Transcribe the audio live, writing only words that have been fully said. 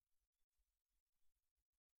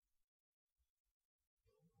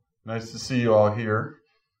Nice to see you all here.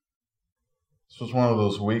 This was one of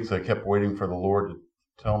those weeks I kept waiting for the Lord to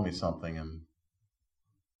tell me something, and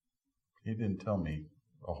He didn't tell me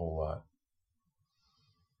a whole lot.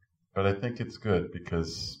 But I think it's good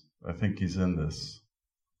because I think He's in this.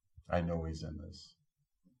 I know He's in this.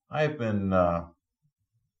 I've been the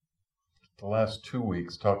last 2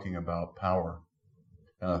 weeks talking about power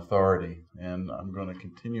and authority, and I'm going to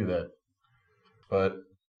continue that. But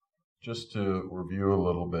just to review a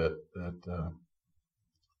little bit, that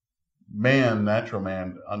natural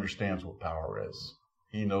man, understands what power is.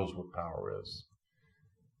 He knows what power is.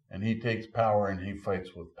 And he takes power and he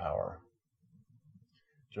fights with power.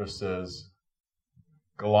 Just as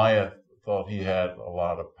Goliath thought he had a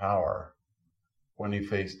lot of power when he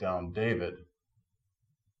faced down David.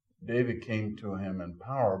 David came to him in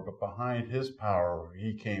power, but behind his power,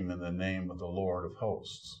 he came in the name of the Lord of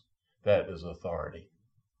hosts. That is authority.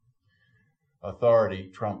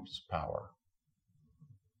 Authority trumps power.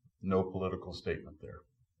 No political statement there.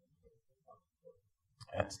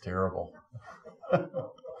 That's terrible.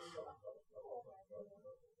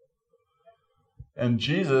 And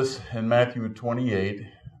Jesus in Matthew 28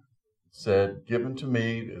 said, "Given to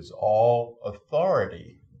me is all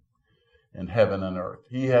authority in heaven and earth."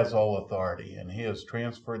 He has all authority, and He has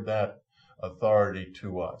transferred that authority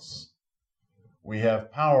to us. We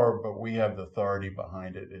have power, but we have the authority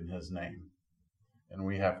behind it in His name. And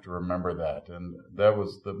we have to remember that. And that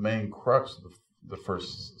was the main crux of the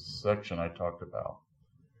first section I talked about.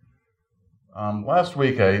 Last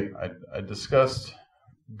week I discussed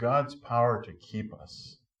God's power to keep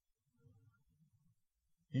us.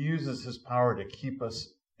 He uses His power to keep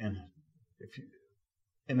us in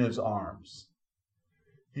His arms.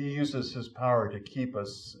 He uses His power to keep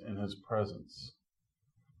us in His presence.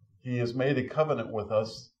 He has made a covenant with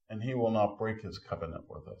us, and He will not break His covenant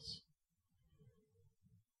with us.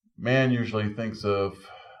 Man usually thinks of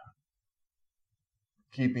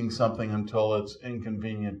keeping something until it's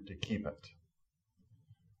inconvenient to keep it.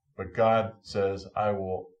 But God says, "I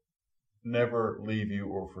will never leave you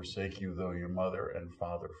or forsake you, though your mother and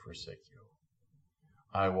father forsake you.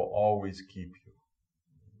 I will always keep you."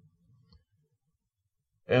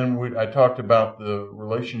 And I talked about the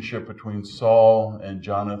relationship between Saul and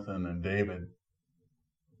Jonathan and David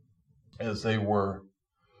as they were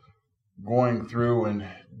going through, and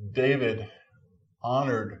David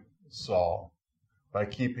honored Saul by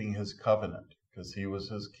keeping his covenant because he was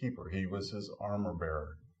his keeper. He was his armor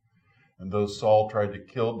bearer. And though Saul tried to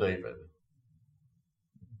kill David,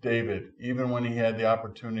 even when he had the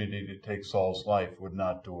opportunity to take Saul's life, would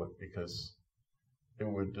not do it because it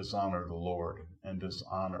would dishonor the Lord and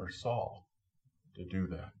dishonor Saul to do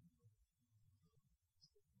that.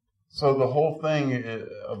 So the whole thing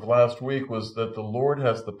of last week was that the Lord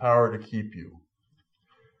has the power to keep you.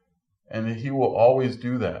 And He will always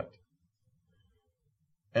do that.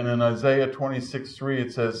 And in Isaiah 26:3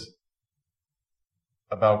 it says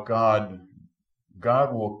about God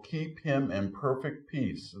will keep him in perfect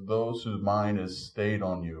peace, those whose mind is stayed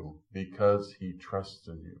on you, because he trusts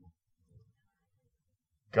in you.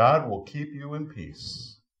 God will keep you in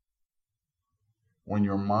peace when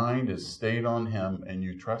your mind is stayed on Him and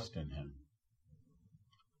you trust in Him.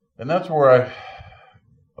 And that's where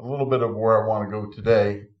a little bit of where I want to go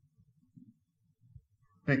today.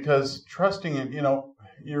 Because trusting in,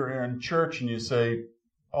 you're in church and you say,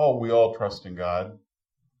 "Oh, we all trust in God."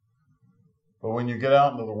 But when you get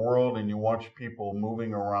out into the world and you watch people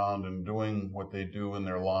moving around and doing what they do in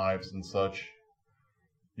their lives and such,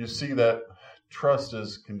 you see that trust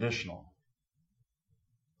is conditional.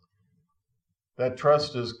 That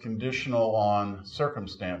trust is conditional on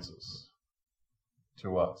circumstances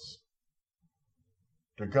to us.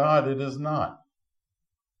 To God, it is not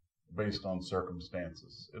based on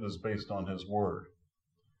circumstances. It is based on His Word.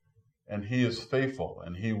 And He is faithful,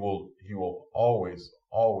 and He will always,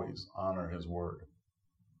 always honor His Word.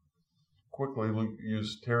 Quickly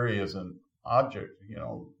use Terry as an object.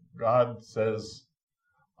 God says,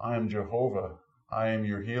 "I am Jehovah. I am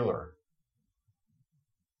your healer."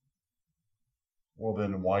 Well,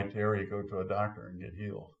 then why, Terry, go to a doctor and get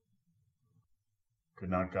healed?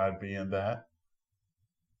 Could not God be in that?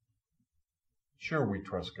 Sure, we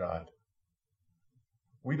trust God.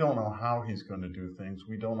 We don't know how He's going to do things.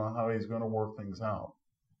 We don't know how He's going to work things out.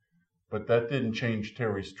 But that didn't change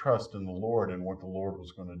Terry's trust in the Lord and what the Lord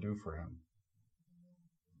was going to do for him.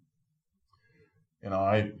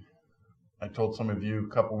 I told some of you a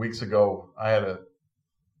couple weeks ago, I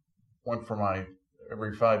went for my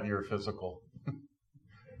every 5-year physical.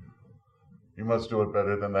 You must do it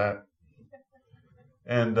better than that.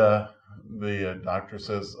 And the doctor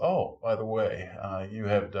says, "Oh, by the way, you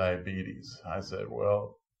have diabetes." I said,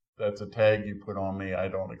 "Well, that's a tag you put on me. I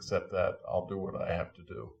don't accept that. I'll do what I have to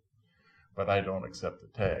do, but I don't accept the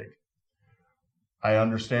tag. I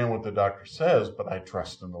understand what the doctor says, but I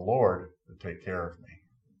trust in the Lord to take care of me.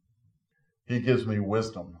 He gives me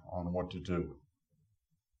wisdom on what to do."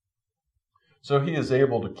 So he is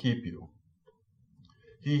able to keep you.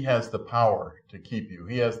 He has the power to keep you.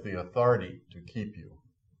 He has the authority to keep you.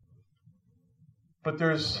 But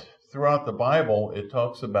throughout the Bible, it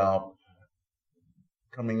talks about,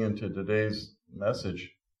 coming into today's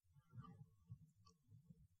message,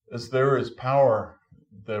 as there is power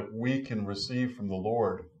that we can receive from the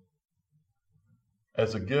Lord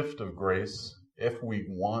as a gift of grace if we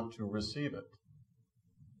want to receive it.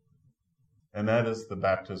 And that is the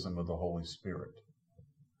baptism of the Holy Spirit.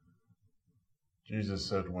 Jesus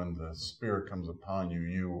said, when the Spirit comes upon you,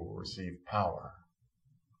 you will receive power.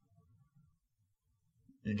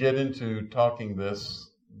 You get into talking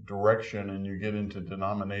this direction and you get into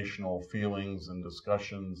denominational feelings and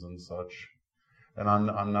discussions and such. And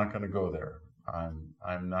I'm not going to go there.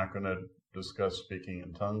 I'm not going to discuss speaking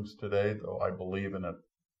in tongues today, though I believe in it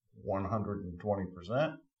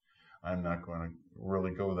 120%. I'm not going to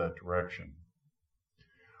really go that direction.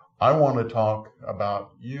 I want to talk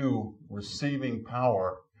about you receiving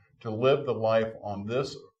power to live the life on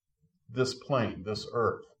this plane, this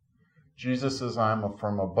earth. Jesus says, "I'm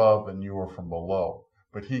from above and you are from below."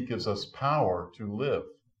 But he gives us power to live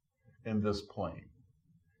in this plane.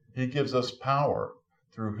 He gives us power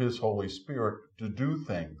through his Holy Spirit to do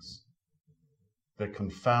things that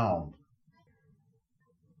confound.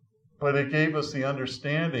 But it gave us the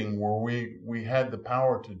understanding where we had the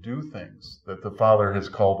power to do things that the Father has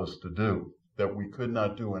called us to do, that we could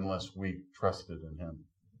not do unless we trusted in him.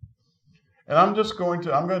 And I'm going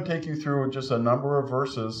to take you through just a number of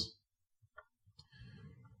verses,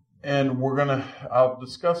 and I'll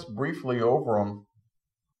discuss briefly over them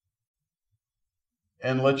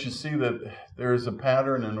and let you see that there is a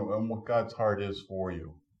pattern in what God's heart is for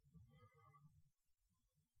you.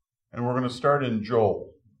 And we're going to start in Joel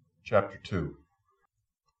chapter 2.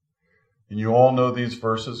 And you all know these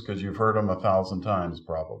verses because you've heard them 1,000 times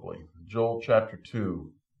probably. Joel chapter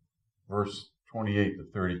 2, verse 28 to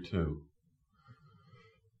 32.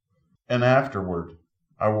 "And afterward,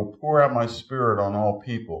 I will pour out my Spirit on all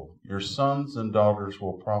people. Your sons and daughters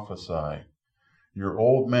will prophesy. Your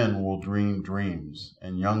old men will dream dreams,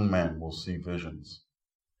 and young men will see visions.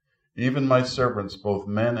 Even my servants, both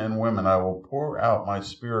men and women, I will pour out my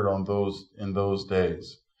Spirit on those in those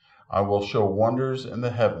days. I will show wonders in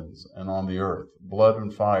the heavens and on the earth, blood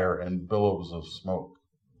and fire and billows of smoke.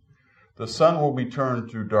 The sun will be turned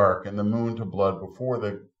to dark and the moon to blood before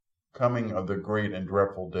the coming of the great and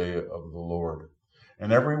dreadful day of the Lord.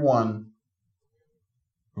 And everyone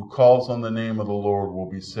who calls on the name of the Lord will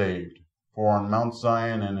be saved. For on Mount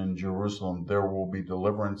Zion and in Jerusalem there will be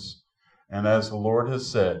deliverance, and as the Lord has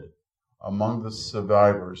said, among the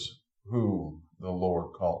survivors who the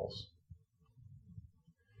Lord calls."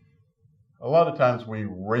 A lot of times we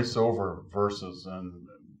race over verses and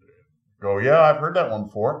go, "Yeah, I've heard that one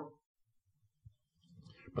before."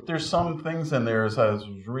 But there's some things in there as I was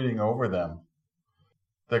reading over them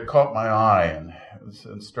that caught my eye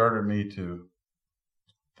and started me to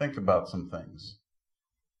think about some things.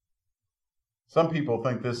 Some people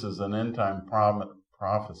think this is an end-time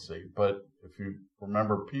prophecy, but if you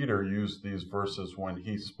remember, Peter used these verses when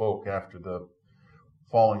he spoke after the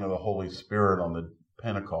falling of the Holy Spirit on the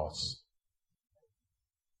Pentecost.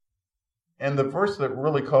 And the verse that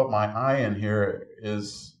really caught my eye in here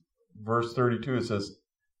is verse 32. It says,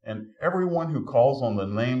 "And everyone who calls on the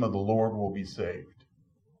name of the Lord will be saved."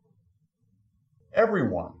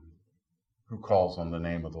 Everyone who calls on the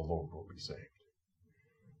name of the Lord will be saved.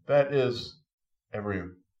 That is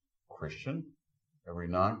every Christian, every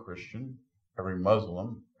non-Christian, every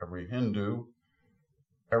Muslim, every Hindu,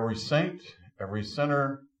 every saint, every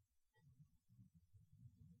sinner,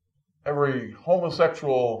 every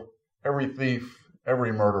homosexual, every thief,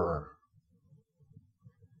 every murderer.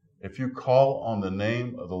 If you call on the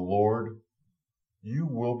name of the Lord, you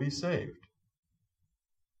will be saved.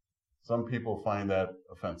 Some people find that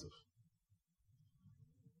offensive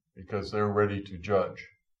because they're ready to judge.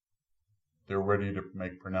 They're ready to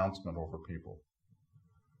make pronouncement over people.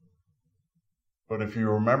 But if you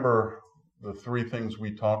remember the three things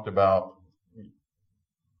we talked about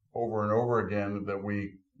over and over again that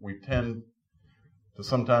we tend to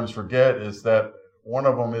sometimes forget, is that one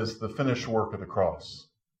of them is the finished work of the cross.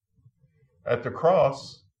 At the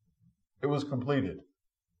cross, it was completed.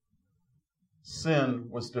 Sin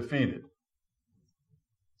was defeated.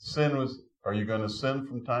 Are you going to sin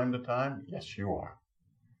from time to time? Yes, you are.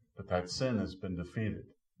 But that sin has been defeated.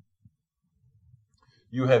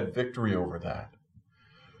 You have victory over that.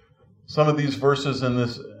 Some of these verses in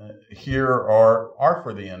this here are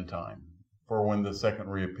for the end time, for when the second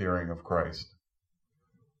reappearing of Christ.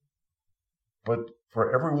 But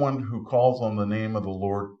for everyone who calls on the name of the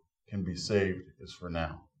Lord can be saved is for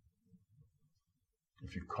now.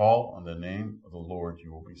 If you call on the name of the Lord,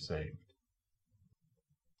 you will be saved.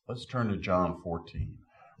 Let's turn to John 14.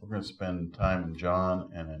 We're going to spend time in John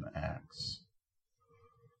and in Acts.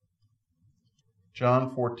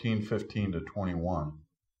 John 14:15 to 21.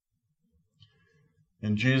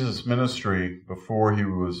 In Jesus' ministry, before he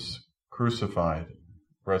was crucified,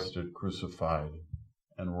 breasted, crucified,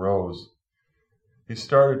 and rose, he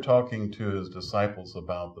started talking to his disciples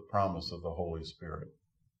about the promise of the Holy Spirit.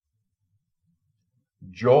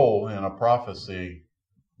 Joel, in a prophecy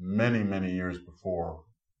many, many years before,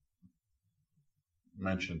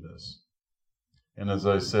 mentioned this. And as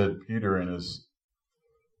I said, Peter, in his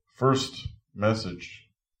first message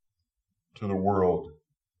to the world,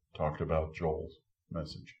 talked about Joel's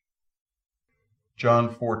message. John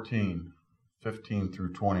 14:15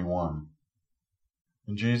 through 21.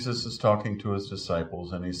 And Jesus is talking to his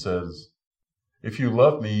disciples, and he says, "If you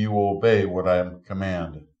love me, you will obey what I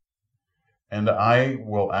command. And I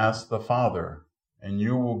will ask the Father, and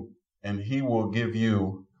he will give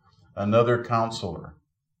you another counselor,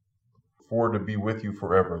 to be with you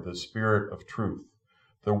forever, the Spirit of truth.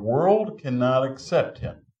 The world cannot accept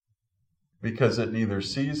him, because it neither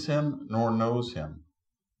sees him nor knows him.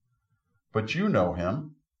 But you know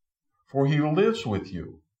him, for he lives with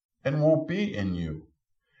you and will be in you.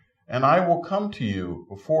 And I will come to you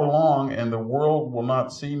before long, and the world will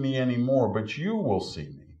not see me anymore, but you will see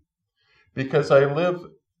me. Because I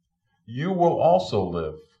live, you will also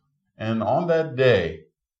live. And on that day,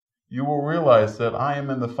 you will realize that I am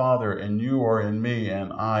in the Father, and you are in me,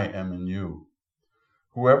 and I am in you.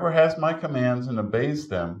 Whoever has my commands and obeys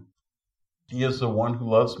them, he is the one who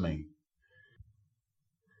loves me.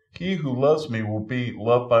 He who loves me will be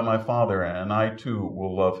loved by my Father, and I too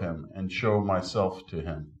will love him and show myself to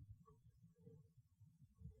him."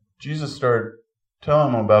 Jesus started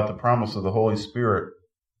telling them about the promise of the Holy Spirit.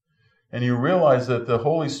 And you realize that the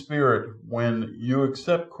Holy Spirit, when you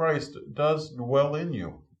accept Christ, does dwell in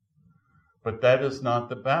you. But that is not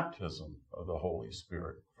the baptism of the Holy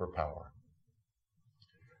Spirit for power.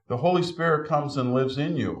 The Holy Spirit comes and lives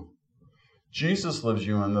in you. Jesus lives in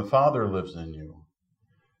you, and the Father lives in you.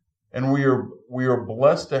 And we are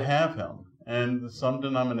blessed to have him. And some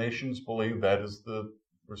denominations believe that is the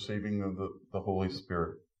receiving of the Holy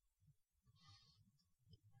Spirit.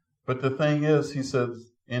 But the thing is, he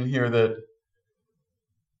says in here that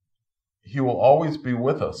he will always be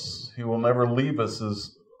with us. He will never leave us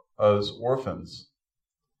as orphans.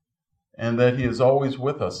 And that he is always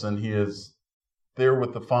with us, and he is there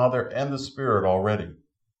with the Father and the Spirit already.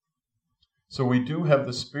 So we do have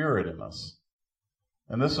the Spirit in us.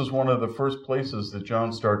 And this is one of the first places that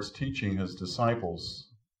John starts teaching his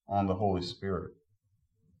disciples on the Holy Spirit.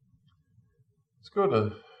 Let's go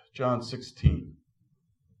to John 16.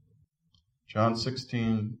 John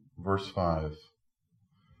 16, verse 5.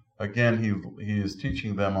 Again, he is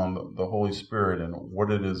teaching them on the Holy Spirit and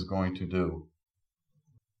what it is going to do.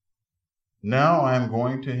 "Now I am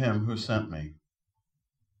going to him who sent me.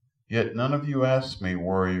 Yet none of you asks me,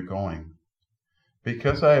 'Where are you going?'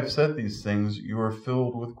 Because I have said these things, you are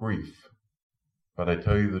filled with grief. But I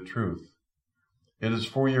tell you the truth. It is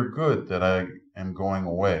for your good that I am going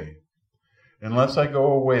away. Unless I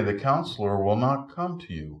go away, the Counselor will not come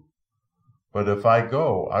to you. But if I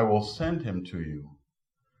go, I will send him to you.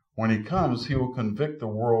 When he comes, he will convict the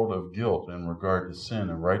world of guilt in regard to sin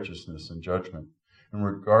and righteousness and judgment. In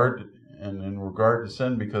regard to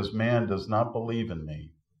sin, because man does not believe in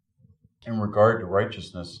me. In regard to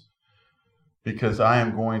righteousness, because I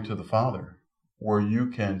am going to the Father, where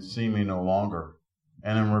you can see me no longer.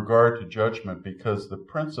 And in regard to judgment, because the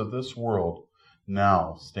prince of this world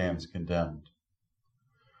now stands condemned.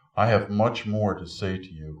 I have much more to say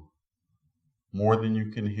to you, more than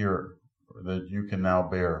you can hear, or that you can now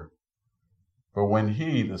bear. But when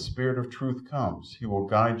he, the Spirit of truth, comes, he will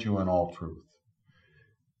guide you in all truth.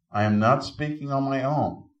 I am not speaking on my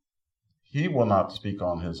own. He will not speak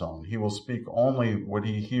on his own. He will speak only what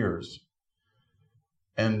he hears.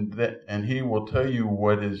 And he will tell you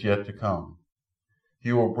what is yet to come.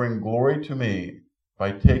 He will bring glory to me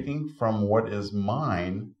by taking from what is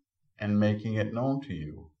mine and making it known to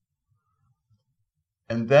you.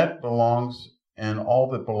 And all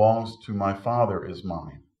that belongs to my Father is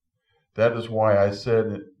mine. That is why I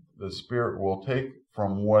said the Spirit will take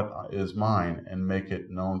from what is mine and make it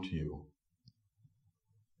known to you.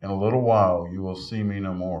 In a little while you will see me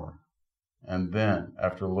no more, and then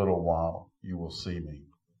after a little while you will see me.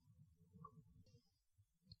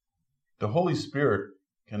 The Holy Spirit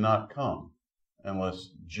cannot come unless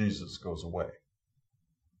Jesus goes away.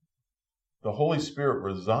 The Holy Spirit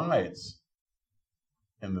resides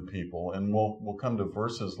in the people, and we'll come to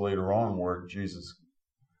verses later on where Jesus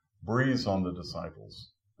breathes on the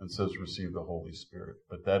disciples and says, receive the Holy Spirit.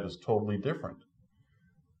 But that is totally different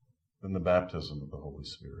than the baptism of the Holy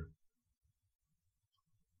Spirit.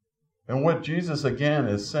 And what Jesus again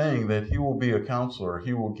is saying, that he will be a counselor.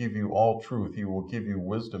 He will give you all truth. He will give you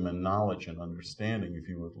wisdom and knowledge and understanding if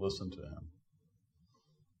you would listen to him.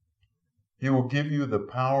 He will give you the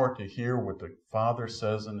power to hear what the Father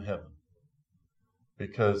says in heaven.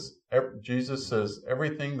 Because Jesus says,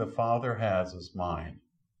 everything the Father has is mine,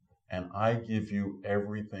 and I give you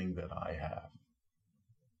everything that I have.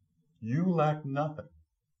 You lack nothing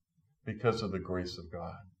because of the grace of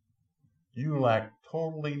God. You lack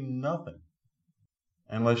totally nothing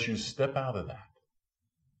unless you step out of that.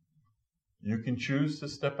 You can choose to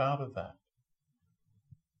step out of that.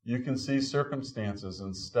 You can see circumstances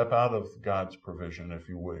and step out of God's provision if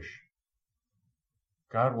you wish.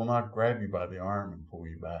 God will not grab you by the arm and pull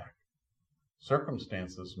you back.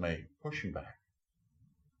 Circumstances may push you back,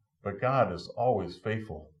 but God is always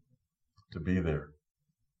faithful to be there.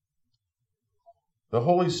 The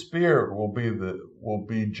Holy Spirit will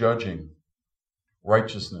be judging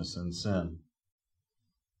righteousness and sin.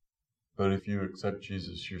 But if you accept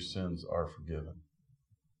Jesus, your sins are forgiven.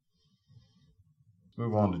 Let's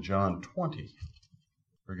move on to John 20.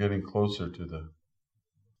 We're getting closer to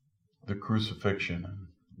the crucifixion.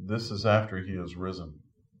 This is after he has risen.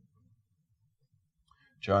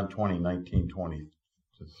 John 20, 19, 20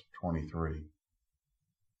 to 23.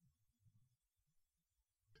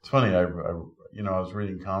 It's funny, I was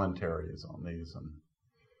reading commentaries on these,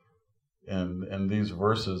 and these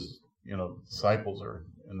verses, disciples are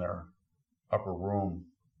in their upper room,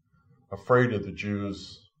 afraid of the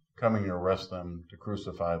Jews coming to arrest them, to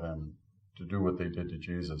crucify them, to do what they did to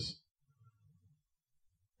Jesus.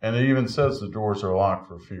 And it even says the doors are locked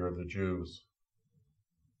for fear of the Jews.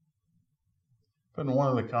 But in one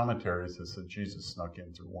of the commentaries, it said Jesus snuck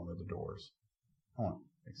in through one of the doors. I went,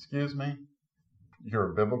 excuse me?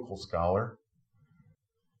 You're a biblical scholar?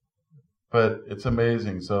 But it's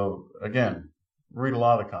amazing. So, again, read a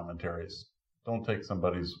lot of commentaries. Don't take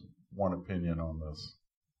somebody's one opinion on this.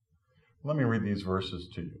 Let me read these verses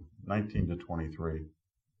to you, 19 to 23.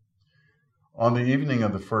 On the evening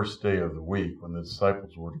of the first day of the week, when the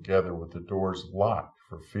disciples were together with the doors locked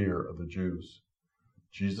for fear of the Jews,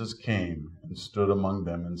 Jesus came and stood among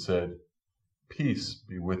them and said, "Peace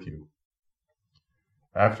be with you."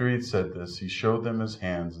 After he had said this, he showed them his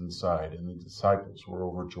hands and side, and the disciples were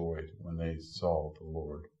overjoyed when they saw the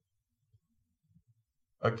Lord.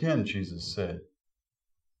 Again, Jesus said,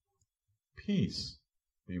 "Peace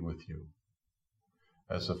be with you.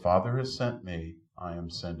 As the Father has sent me, I am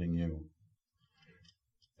sending you."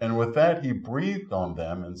 And with that, he breathed on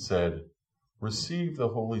them and said, "Receive the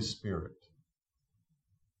Holy Spirit.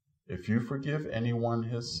 If you forgive anyone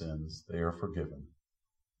his sins, they are forgiven.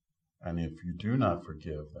 And if you do not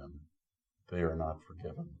forgive them, they are not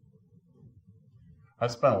forgiven." I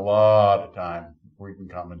spent a lot of time reading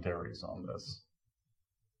commentaries on this.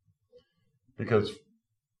 Because,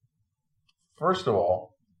 first of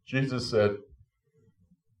all, Jesus said,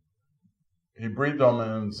 he breathed on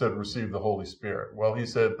them and said, "Receive the Holy Spirit." Well, he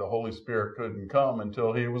said the Holy Spirit couldn't come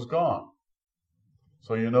until he was gone.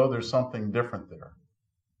 So there's something different there.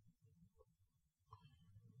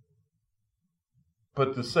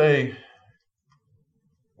 But to say,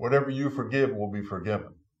 whatever you forgive will be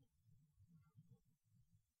forgiven.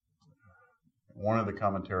 One of the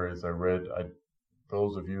commentaries I read,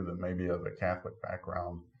 those of you that maybe have a Catholic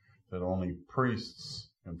background, that only priests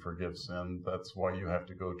can forgive sin, that's why you have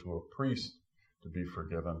to go to a priest to be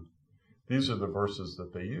forgiven. These are the verses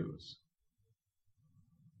that they use.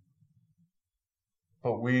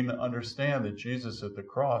 But we understand that Jesus at the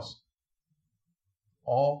cross,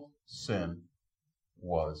 all sin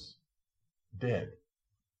was dead.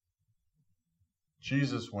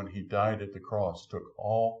 Jesus, when he died at the cross, took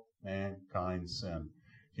all mankind's sin.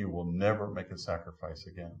 He will never make a sacrifice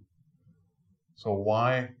again. So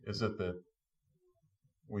why is it that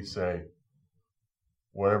we say,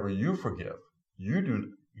 whatever you forgive, you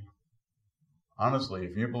do? Honestly,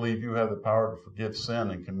 if you believe you have the power to forgive sin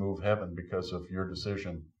and can move heaven because of your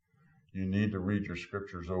decision, you need to read your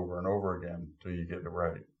scriptures over and over again till you get it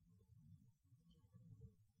right.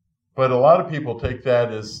 But a lot of people take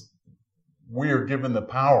that as we are given the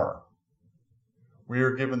power. We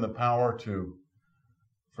are given the power to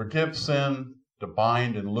forgive sin, to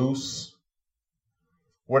bind and loose.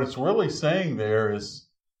 What it's really saying there is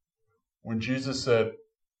when Jesus said,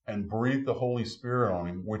 and breathed the Holy Spirit on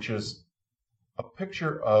him, which is a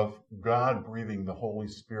picture of God breathing the Holy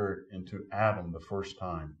Spirit into Adam the first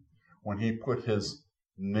time, when he put his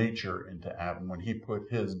nature into Adam, when he put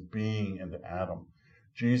his being into Adam.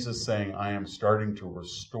 Jesus saying, I am starting to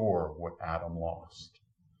restore what Adam lost.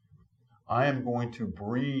 I am going to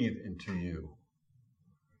breathe into you.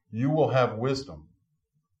 You will have wisdom.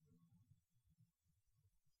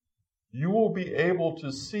 You will be able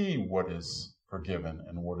to see what is forgiven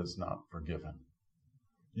and what is not forgiven.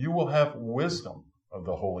 You will have wisdom of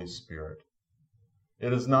the Holy Spirit.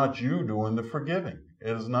 It is not you doing the forgiving.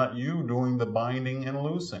 It is not you doing the binding and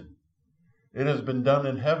loosing. It has been done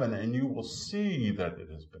in heaven, and you will see that it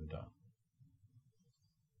has been done.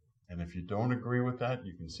 And if you don't agree with that,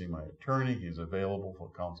 you can see my attorney. He's available for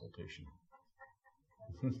consultation.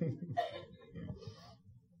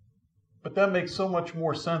 But that makes so much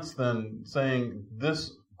more sense than saying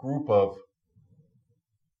this group of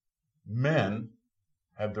men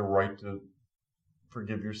have the right to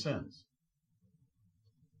forgive your sins.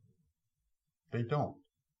 They don't.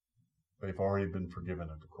 They've already been forgiven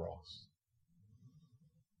at the cross.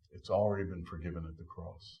 It's already been forgiven at the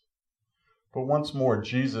cross. But once more,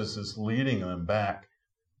 Jesus is leading them back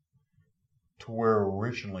to where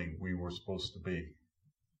originally we were supposed to be.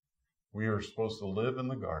 We are supposed to live in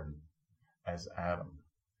the garden as Adam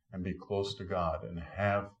and be close to God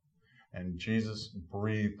and Jesus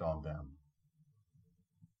breathed on them.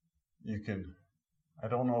 I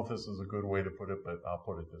don't know if this is a good way to put it, but I'll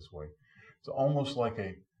put it this way. It's almost like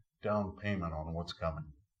a down payment on what's coming.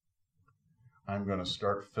 I'm going to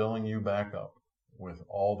start filling you back up with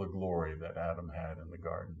all the glory that Adam had in the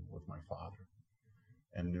garden with my Father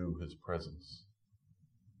and knew his presence.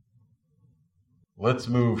 Let's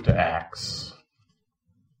move to Acts.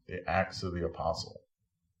 The Acts of the Apostle.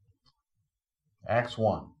 Acts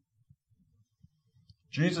 1.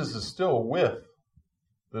 Jesus is still with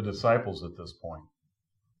the disciples at this point.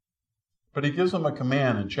 But he gives them a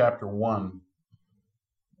command in chapter 1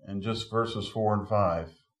 and just verses 4 and 5.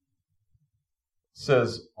 It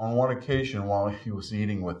says, on one occasion while he was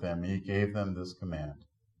eating with them, he gave them this command.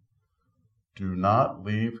 Do not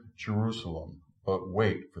leave Jerusalem, but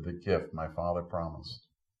wait for the gift my Father promised,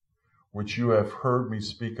 which you have heard me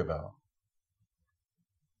speak about.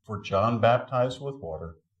 For John baptized with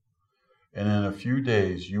water, and in a few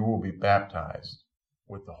days you will be baptized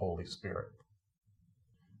with the Holy Spirit.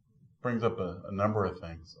 Brings up a number of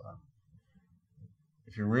things.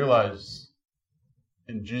 If you realize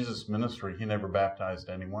in Jesus' ministry, he never baptized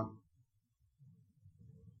anyone.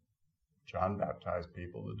 John baptized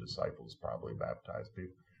people, the disciples probably baptized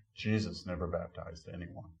people. Jesus never baptized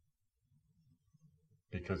anyone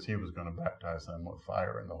because he was going to baptize them with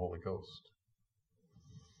fire and the Holy Ghost.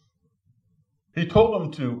 He told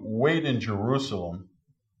them to wait in Jerusalem.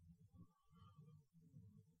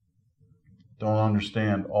 Don't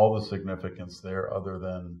understand all the significance there other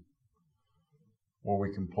than what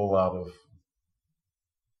we can pull out of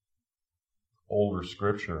older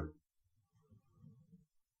scripture.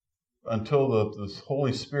 Until the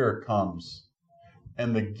Holy Spirit comes.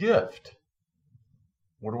 And the gift,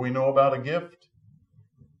 what do we know about a gift?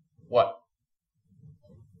 What?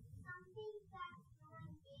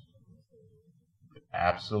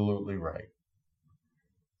 Absolutely right.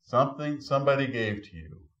 Something somebody gave to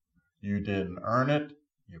you. You didn't earn it.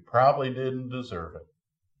 You probably didn't deserve it.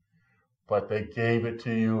 But they gave it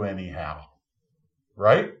to you anyhow.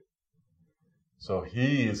 Right? So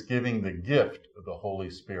he is giving the gift of the Holy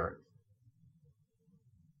Spirit.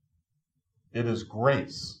 It is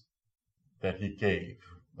grace that he gave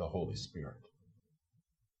the Holy Spirit.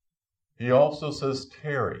 He also says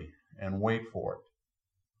tarry and wait for it.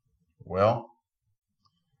 Well,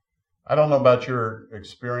 I don't know about your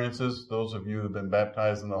experiences, those of you who have been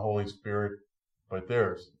baptized in the Holy Spirit, but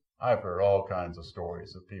I've heard all kinds of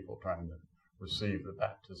stories of people trying to receive the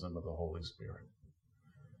baptism of the Holy Spirit.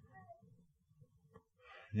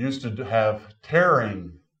 Used to have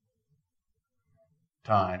tarrying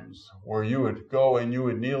times where you would go and you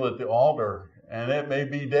would kneel at the altar, and it may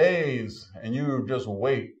be days, and you would just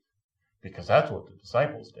wait, because that's what the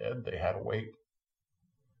disciples did. They had to wait.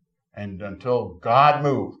 And until God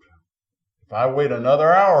moved. If I wait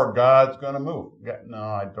another hour, God's going to move. No,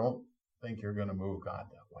 I don't think you're going to move God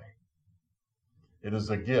that way. It is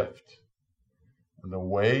a gift. And the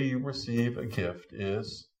way you receive a gift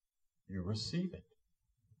is you receive it.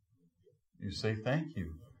 You say thank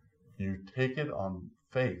you. You take it on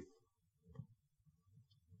faith.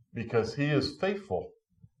 because he is faithful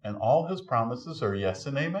and all his promises are yes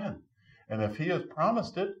and amen. And if he has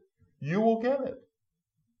promised it, you will get it.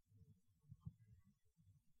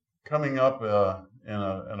 Coming up in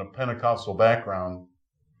a Pentecostal background,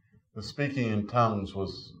 the speaking in tongues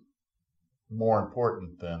was more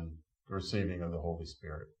important than the receiving of the Holy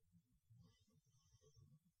Spirit.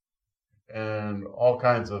 And all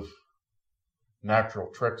kinds of natural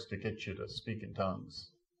tricks to get you to speak in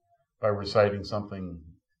tongues by reciting something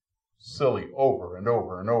silly over and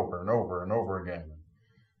over and over and over and over again.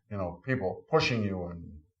 You know, people pushing you and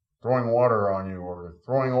throwing water on you or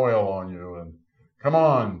throwing oil on you and come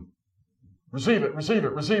on, receive it, receive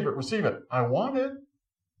it, receive it, receive it. I want it.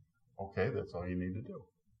 Okay, that's all you need to do.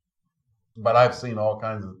 But I've seen all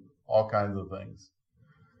kinds of things.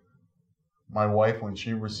 My wife, when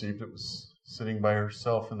she received it, was sitting by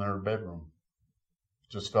herself in her bedroom.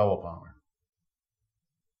 It just fell upon her.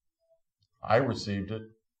 I received it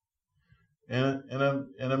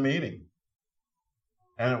in a meeting.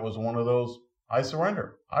 And it was one of those, I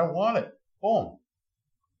surrender. I want it. Boom.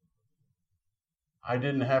 I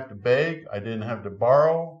didn't have to beg. I didn't have to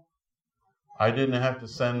borrow. I didn't have to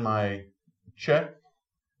send my check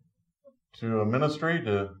to a ministry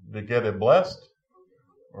to get it blessed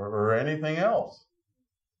or anything else.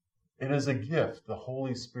 It is a gift. The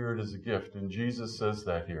Holy Spirit is a gift. And Jesus says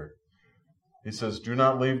that here. He says, do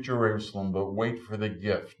not leave Jerusalem, but wait for the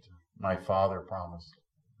gift my Father promised.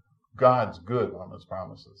 God's good on his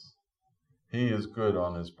promises. He is good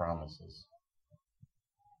on his promises.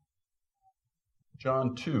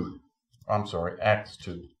 Acts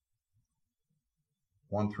 2,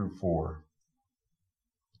 1 through 4.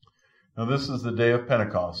 Now this is the day of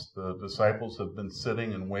Pentecost. The disciples have been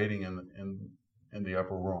sitting and waiting in the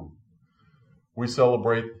upper room. We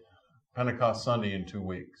celebrate Pentecost Sunday in 2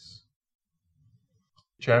 weeks.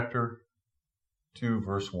 Chapter 2,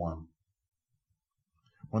 verse 1.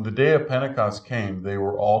 When the day of Pentecost came, they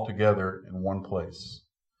were all together in one place.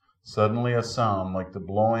 Suddenly a sound like the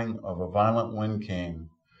blowing of a violent wind came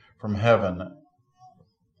from heaven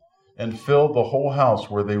and filled the whole house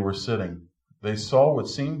where they were sitting. They saw what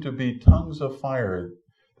seemed to be tongues of fire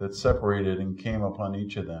that separated and came upon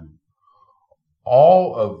each of them.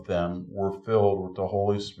 All of them were filled with the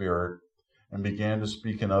Holy Spirit and began to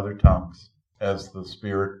speak in other tongues as the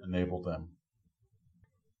Spirit enabled them.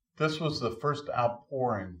 This was the first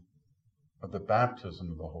outpouring of the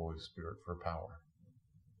baptism of the Holy Spirit for power.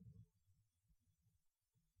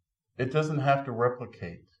 It doesn't have to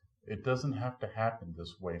replicate. It doesn't have to happen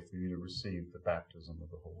this way for you to receive the baptism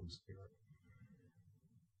of the Holy Spirit.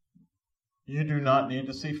 You do not need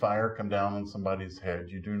to see fire come down on somebody's head.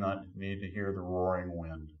 You do not need to hear the roaring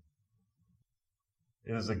wind.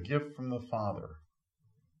 It is a gift from the Father.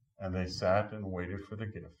 And they sat and waited for the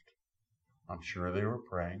gift. I'm sure they were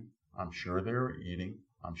praying. I'm sure they were eating.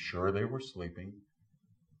 I'm sure they were sleeping.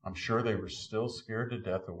 I'm sure they were still scared to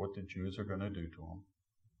death of what the Jews are going to do to them.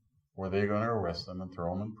 Were they going to arrest them and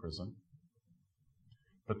throw them in prison?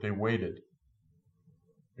 But they waited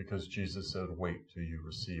because Jesus said, wait till you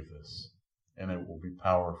receive this, and it will be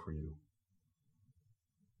power for you.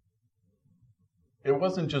 It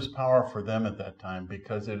wasn't just power for them at that time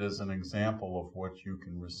because it is an example of what you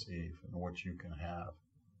can receive and what you can have.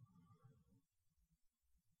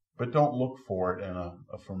 But don't look for it in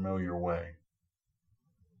a familiar way.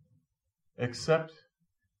 Accept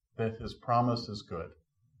that his promise is good.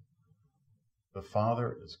 The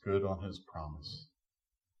Father is good on his promise,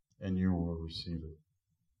 and you will receive it.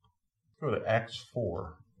 Go to Acts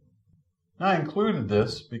 4. Now I included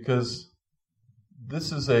this because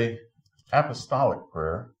this is a apostolic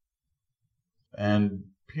prayer, and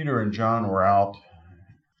Peter and John were out,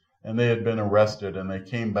 and they had been arrested, and they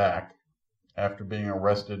came back after being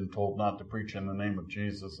arrested and told not to preach in the name of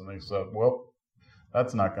Jesus, and they said, well,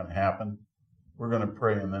 that's not going to happen. We're going to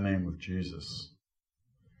pray in the name of Jesus.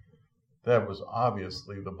 That was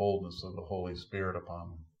obviously the boldness of the Holy Spirit upon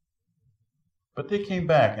them. But they came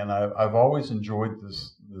back, and I've always enjoyed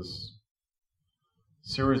this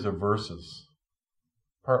series of verses,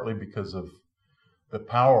 partly because of the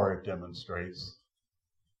power it demonstrates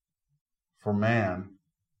for man,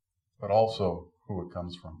 but also who it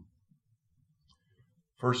comes from.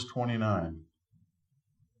 Verse 29,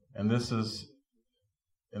 and this is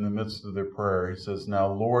in the midst of their prayer. He says,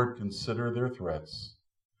 now, Lord, consider their threats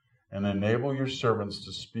and enable your servants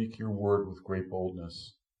to speak your word with great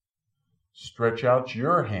boldness. Stretch out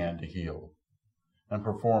your hand to heal and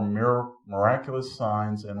perform miraculous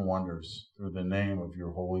signs and wonders through the name of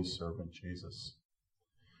your holy servant Jesus.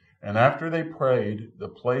 And after they prayed, the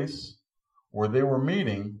place where they were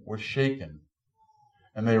meeting was shaken,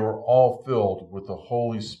 And they were all filled with the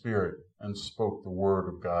Holy Spirit and spoke the word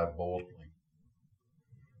of God boldly.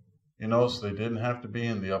 You notice they didn't have to be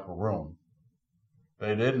in the upper room.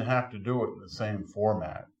 They didn't have to do it in the same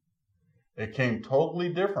format. It came totally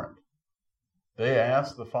different. They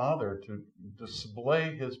asked the Father to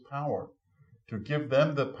display his power, to give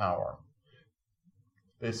them the power.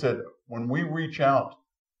 They said, when we reach out,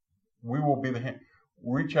 we will be the hand.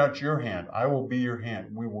 Reach out your hand. I will be your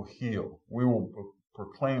hand. We will heal. We will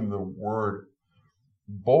proclaim the word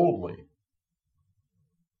boldly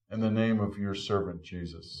in the name of your servant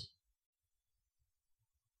Jesus.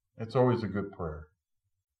 It's always a good prayer.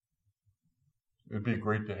 It'd be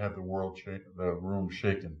great to have the room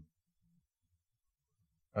shaken.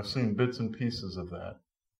 I've seen bits and pieces of that.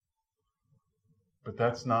 But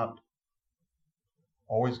that's not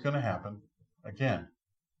always going to happen. Again,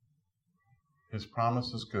 his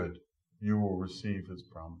promise is good. You will receive his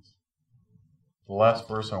promise. The last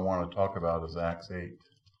verse I want to talk about is Acts 8,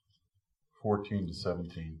 14 to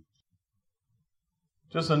 17.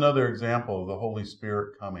 Just another example of the Holy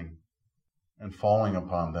Spirit coming and falling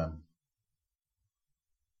upon them.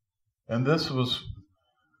 And this was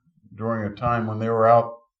during a time when they were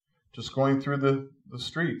out just going through the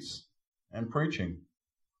streets and preaching.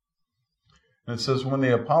 And it says, when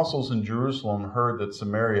the apostles in Jerusalem heard that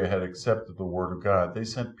Samaria had accepted the word of God, they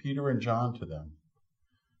sent Peter and John to them.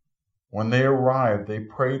 When they arrived, they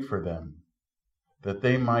prayed for them, that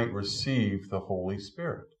they might receive the Holy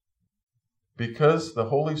Spirit. Because the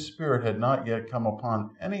Holy Spirit had not yet come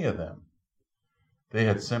upon any of them, they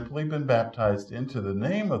had simply been baptized into the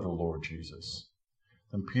name of the Lord Jesus.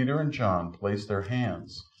 Then Peter and John placed their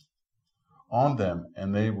hands on them,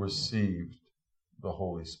 and they received the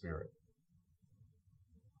Holy Spirit.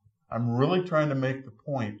 I'm really trying to make the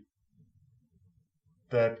point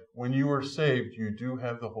that when you are saved, you do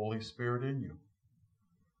have the Holy Spirit in you.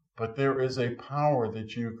 But there is a power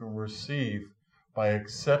that you can receive by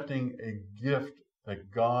accepting a gift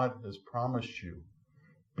that God has promised you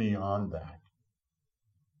beyond that.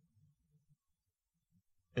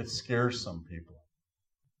 It scares some people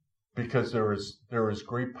because there is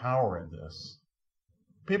great power in this.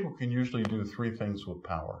 People can usually do three things with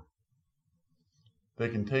power. They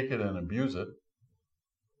can take it and abuse it.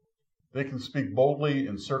 They can speak boldly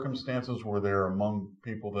in circumstances where they're among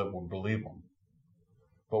people that will believe them.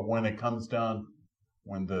 But when it comes down,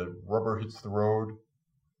 when the rubber hits the road,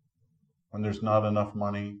 when there's not enough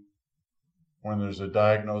money, when there's a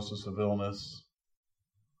diagnosis of illness,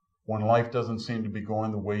 when life doesn't seem to be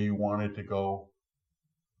going the way you want it to go,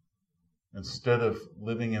 instead of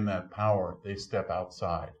living in that power, they step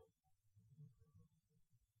outside.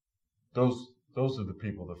 Those are the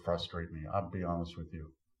people that frustrate me. I'll be honest with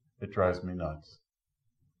you. It drives me nuts.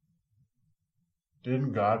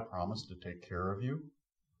 Didn't God promise to take care of you?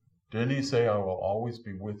 Didn't he say, I will always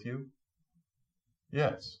be with you?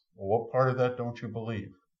 Yes. Well, what part of that don't you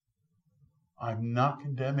believe? I'm not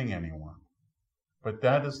condemning anyone. But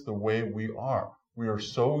that is the way we are. We are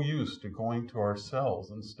so used to going to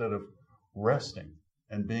ourselves instead of resting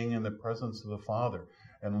and being in the presence of the Father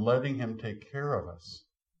and letting him take care of us.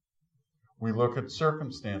 We look at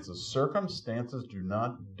circumstances. Circumstances do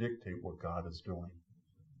not dictate what God is doing.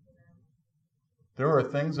 There are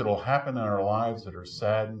things that will happen in our lives that are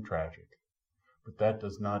sad and tragic, but that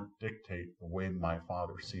does not dictate the way my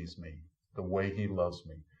Father sees me, the way he loves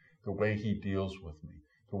me, the way he deals with me,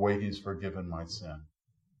 the way he's forgiven my sin.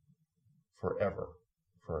 Forever,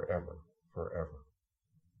 forever, forever.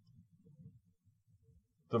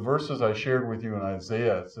 The verses I shared with you in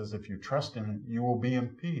Isaiah, it says, if you trust in him, you will be in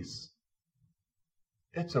peace.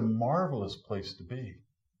 It's a marvelous place to be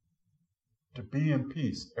in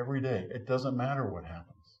peace every day. It doesn't matter what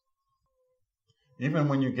happens. Even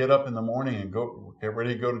when you get up in the morning and get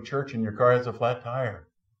ready to go to church and your car has a flat tire.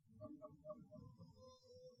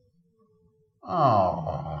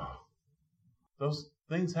 Oh, those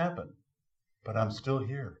things happen, but I'm still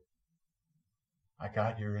here. I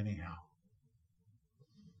got here anyhow.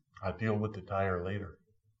 I'll deal with the tire later.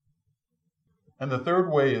 And the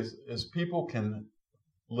third way is people can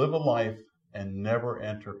live a life and never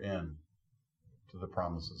enter in to the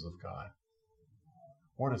promises of God.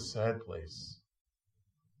 What a sad place.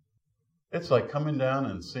 It's like coming down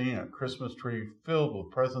and seeing a Christmas tree filled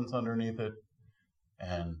with presents underneath it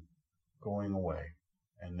and going away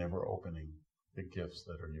and never opening the gifts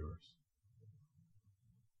that are yours.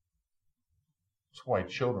 That's why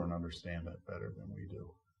children understand that better than we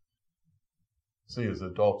do. See, as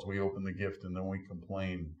adults, we open the gift and then we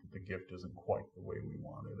complain that the gift isn't quite the way we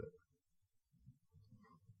wanted it.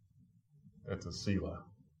 That's a Selah.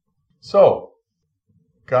 So,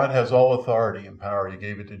 God has all authority and power. He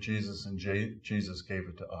gave it to Jesus, and Jesus gave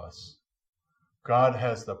it to us. God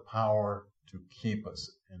has the power to keep us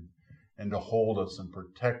and to hold us and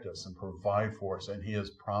protect us and provide for us, and He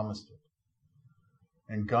has promised it.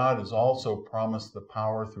 And God has also promised the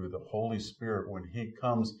power through the Holy Spirit when He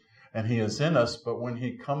comes, and He is in us, but when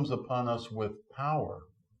He comes upon us with power,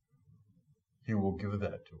 He will give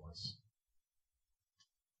that to us.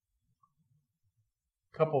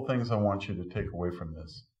 A couple things I want you to take away from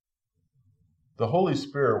this. The Holy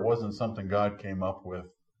Spirit wasn't something God came up with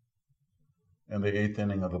in the 8th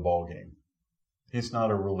inning of the ball game. He's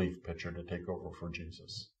not a relief pitcher to take over for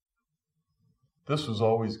Jesus. This was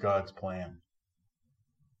always God's plan.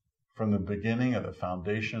 From the beginning of the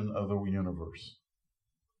foundation of the universe,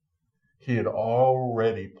 He had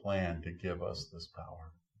already planned to give us this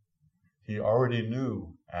power. He already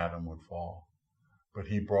knew Adam would fall, but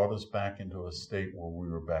He brought us back into a state where we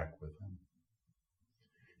were back with Him.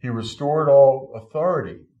 He restored all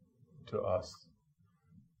authority to us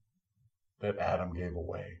that Adam gave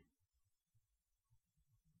away.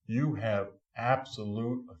 You have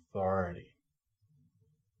absolute authority.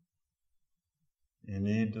 You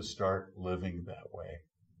need to start living that way.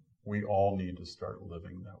 We all need to start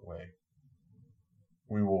living that way.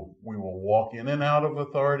 We will walk in and out of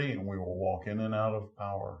authority, and we will walk in and out of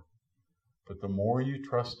power. But the more you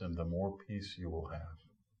trust Him, the more peace you will have.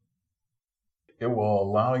 It will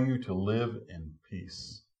allow you to live in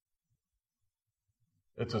peace.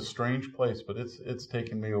 It's a strange place, but it's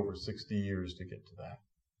taken me over 60 years to get to that.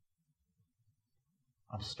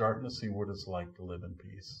 I'm starting to see what it's like to live in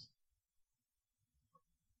peace.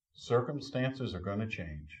 Circumstances are going to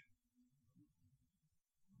change,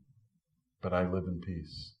 but I live in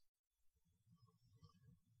peace.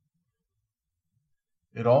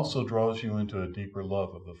 It also draws you into a deeper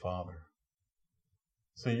love of the Father.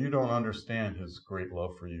 See, you don't understand His great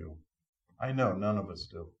love for you. I know none of us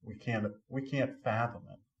do. We can't fathom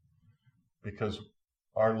it, because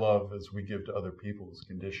our love as we give to other people is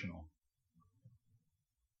conditional.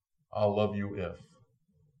 I'll love you if.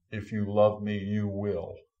 If you love me, you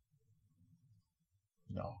will.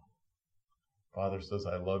 No. Father says,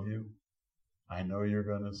 I love you. I know you're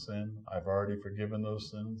going to sin. I've already forgiven those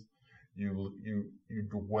sins. You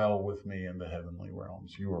dwell with me in the heavenly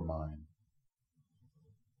realms. You are mine.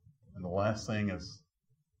 And the last thing is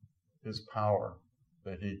His power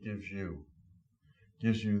that He gives you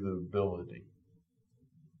the ability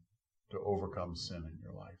to overcome sin in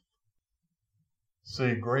your life.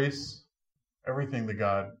 See, grace, everything that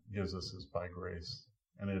God gives us is by grace,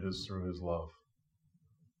 and it is through His love.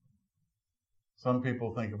 Some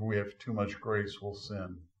people think if we have too much grace, we'll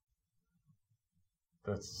sin.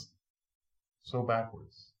 That's so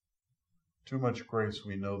backwards. Too much grace,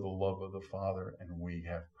 we know the love of the Father, and we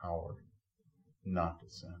have power not to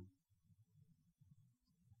sin.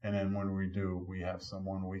 And then when we do, we have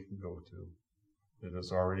someone we can go to that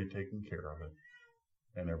has already taken care of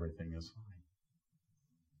it, and everything is fine.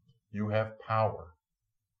 You have power.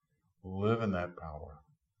 Live in that power.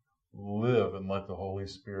 Live and let the Holy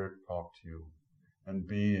Spirit talk to you and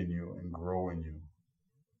be in you and grow in you.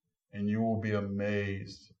 And you will be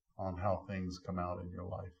amazed on how things come out in your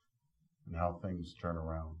life and how things turn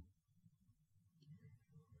around.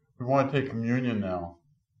 We want to take communion now.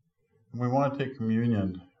 And we want to take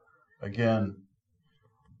communion again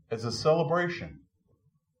as a celebration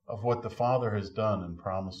of what the Father has done and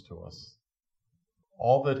promised to us.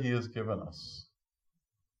 All that He has given us.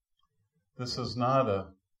 This is not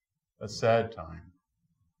a sad time.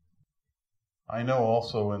 I know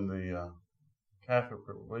also in the Catholic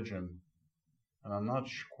religion, and I'm not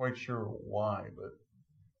quite sure why, but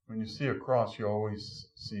when you see a cross, you always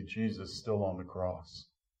see Jesus still on the cross.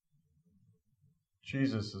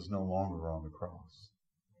 Jesus is no longer on the cross.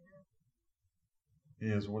 He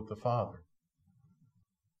is with the Father.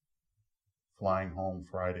 Flying home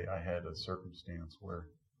Friday, I had a circumstance where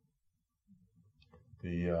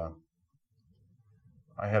I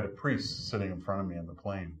had a priest sitting in front of me in the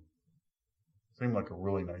plane. Seemed like a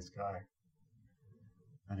really nice guy.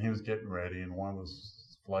 And he was getting ready, and one of the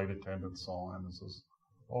flight attendants saw him and says,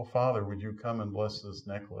 "Oh, Father, would you come and bless this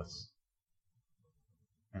necklace?"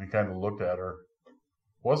 And he kind of looked at her.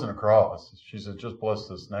 It wasn't a cross. She said, "Just bless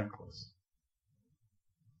this necklace."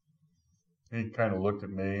 He kind of looked at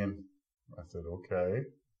me, and I said, "Okay."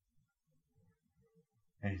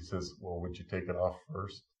 And he says, "Well, would you take it off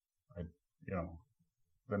first?"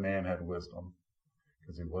 The man had wisdom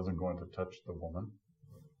because he wasn't going to touch the woman.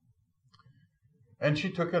 And she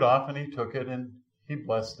took it off, and he took it, and he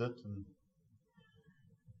blessed it, and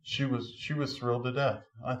she was thrilled to death.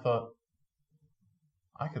 I thought,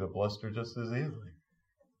 I could have blessed her just as easily.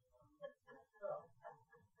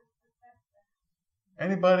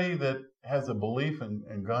 Anybody that has a belief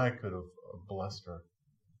in God could have blessed her.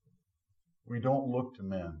 We don't look to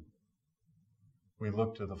men. We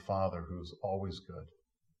look to the Father who's always good,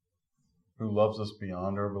 who loves us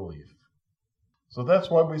beyond our belief. So that's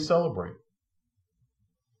why we celebrate.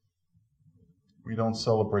 We don't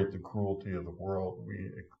celebrate the cruelty of the world. We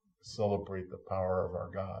celebrate the power of our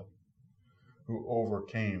God, who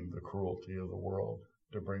overcame the cruelty of the world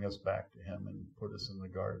to bring us back to Him and put us in the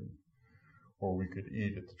garden where we could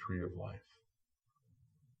eat at the tree of life.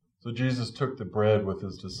 So Jesus took the bread with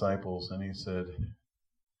His disciples and He said,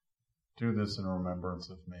 "Do this in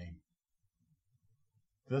remembrance of me."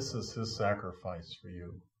 This is His sacrifice for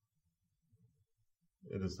you.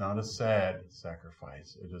 It is not a sad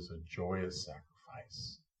sacrifice. It is a joyous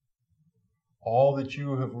sacrifice. All that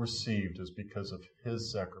you have received is because of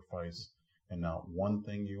His sacrifice and not one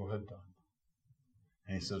thing you have done.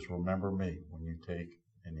 And He says, remember me when you take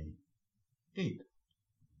and eat. Eat.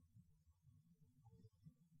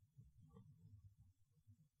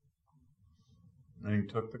 And He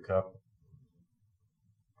took the cup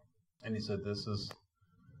and He said, this is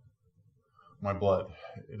my blood.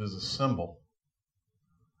 It is a symbol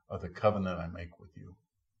of the covenant I make with you.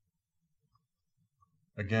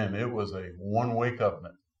 Again, it was a one-way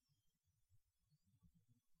covenant.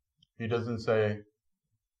 He doesn't say,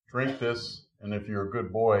 drink this, and if you're a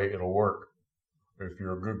good boy, it'll work. Or if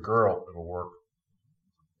you're a good girl, it'll work.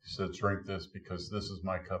 He said, drink this because this is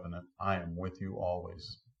my covenant. I am with you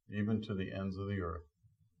always, even to the ends of the earth.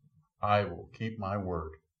 I will keep my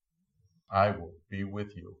word. I will be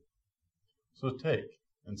with you. So take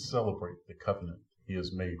and celebrate the covenant He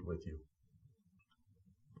has made with you.